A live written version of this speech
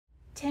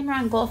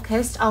Tameron Gulf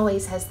Coast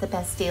always has the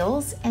best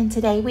deals, and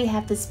today we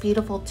have this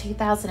beautiful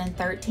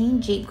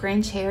 2013 Jeep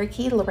Grand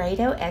Cherokee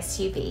Laredo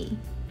SUV.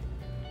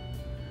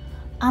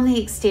 On the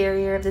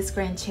exterior of this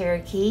Grand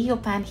Cherokee, you'll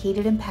find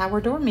heated and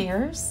power door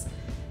mirrors,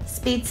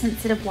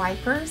 speed-sensitive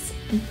wipers,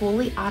 and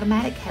fully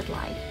automatic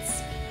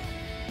headlights.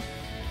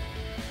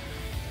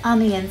 On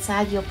the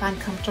inside, you'll find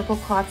comfortable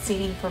cloth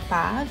seating for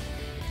 5,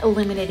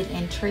 illuminated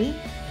entry,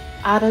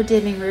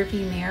 auto-dimming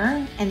rearview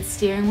mirror, and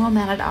steering wheel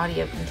mounted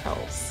audio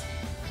controls.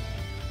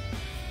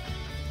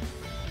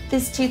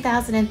 This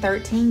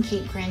 2013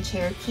 Jeep Grand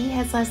Cherokee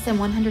has less than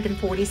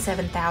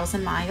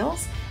 147,000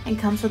 miles and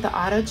comes with the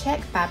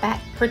AutoCheck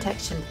Buyback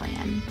Protection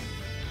Plan.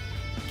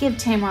 Give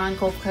Tameron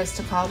Gulf Coast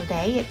a call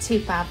today at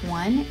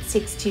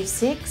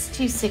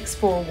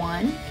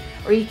 251-626-2641,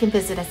 or you can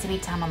visit us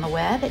anytime on the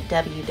web at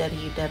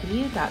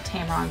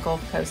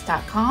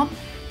www.tamerongulfcoast.com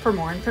for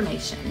more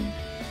information.